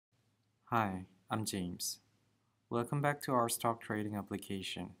Hi, I'm James. Welcome back to our stock trading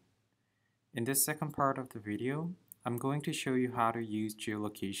application. In this second part of the video, I'm going to show you how to use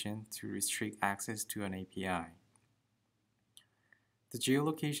geolocation to restrict access to an API. The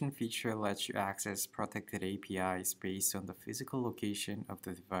geolocation feature lets you access protected APIs based on the physical location of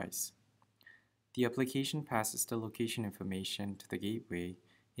the device. The application passes the location information to the gateway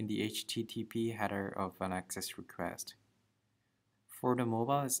in the HTTP header of an access request. For the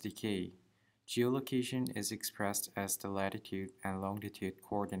Mobile SDK, geolocation is expressed as the latitude and longitude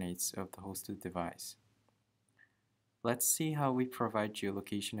coordinates of the hosted device. Let's see how we provide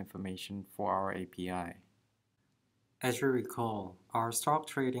geolocation information for our API. As you recall, our stock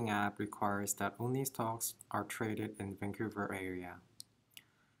trading app requires that only stocks are traded in Vancouver area.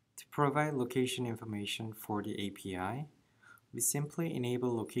 To provide location information for the API, we simply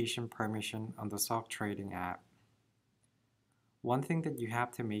enable location permission on the stock trading app. One thing that you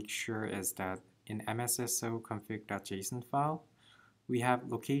have to make sure is that in msso config.json file, we have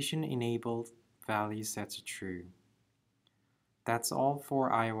location enabled value set to true. That's all for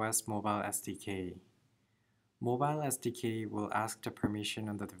iOS Mobile SDK. Mobile SDK will ask the permission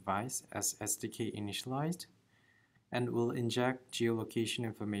on the device as SDK initialized and will inject geolocation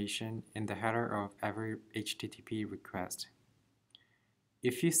information in the header of every HTTP request.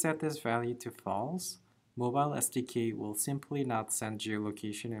 If you set this value to false, Mobile SDK will simply not send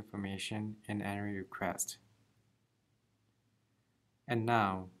geolocation information in any request. And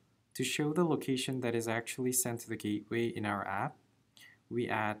now, to show the location that is actually sent to the gateway in our app, we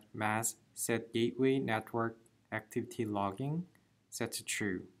add mass set gateway network activity logging set to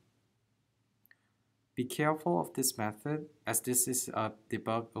true. Be careful of this method as this is a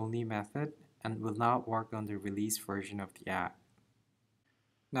debug-only method and will not work on the release version of the app.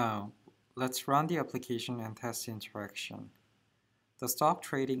 Now, let's run the application and test the interaction. The stock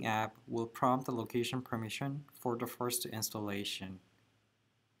trading app will prompt the location permission for the first installation.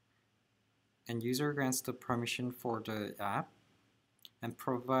 And user grants the permission for the app and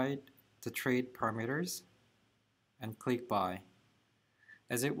provide the trade parameters and click buy.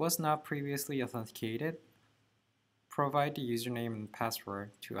 As it was not previously authenticated, provide the username and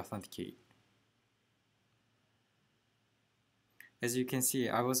password to authenticate. As you can see,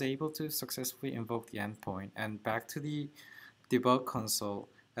 I was able to successfully invoke the endpoint and back to the debug console,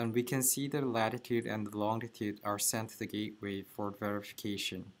 and we can see the latitude and the longitude are sent to the gateway for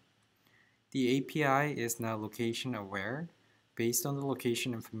verification. The API is now location aware. Based on the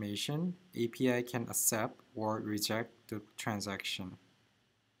location information, API can accept or reject the transaction.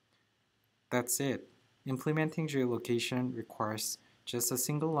 That's it. Implementing geolocation requires just a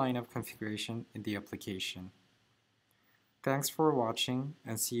single line of configuration in the application. Thanks for watching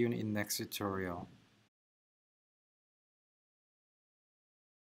and see you in the next tutorial.